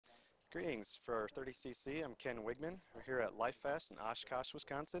Greetings. For 30cc, I'm Ken Wigman. We're here at Life Fest in Oshkosh,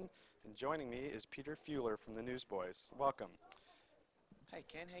 Wisconsin, and joining me is Peter Furler from the Newsboys. Welcome. Hey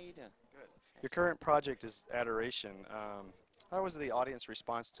Ken, how you doing? Good. Your current project is Adoration. How was the audience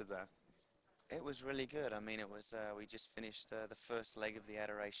response to that? It was really good. I mean, it was we just finished the first leg of the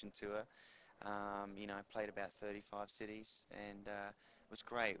Adoration tour. I played about 35 cities, and it was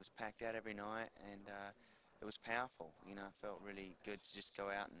great. It was packed out every night, and it was powerful. It felt really good to just go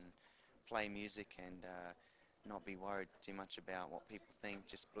out and play music and not be worried too much about what people think.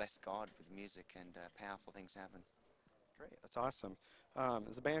 Just bless God with music, and powerful things happen. Great, that's awesome.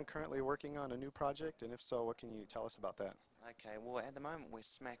 Is the band currently working on a new project, and if so, what can you tell us about that? Okay, well, at the moment we're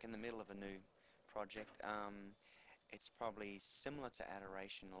smack in the middle of a new project. It's probably similar to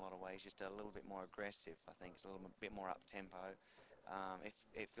Adoration in a lot of ways, just a little bit more aggressive. I think it's a little bit more up tempo.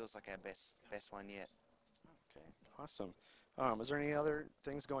 It feels like our best one yet. Okay, awesome. Is there any other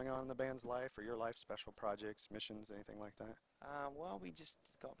things going on in the band's life or your life, special projects, missions, anything like that? Well, we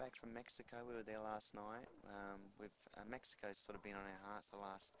just got back from Mexico. We were there last night. Mexico's sort of been on our hearts the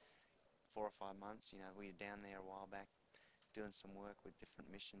last 4 or 5 months. We were down there a while back doing some work with different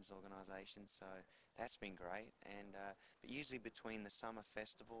missions organisations, so that's been great. And but usually between the summer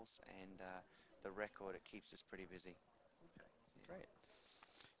festivals and the record, it keeps us pretty busy. Great.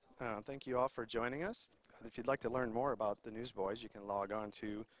 Thank you all for joining us. If you'd like to learn more about the Newsboys, you can log on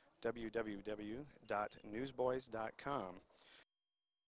to www.newsboys.com.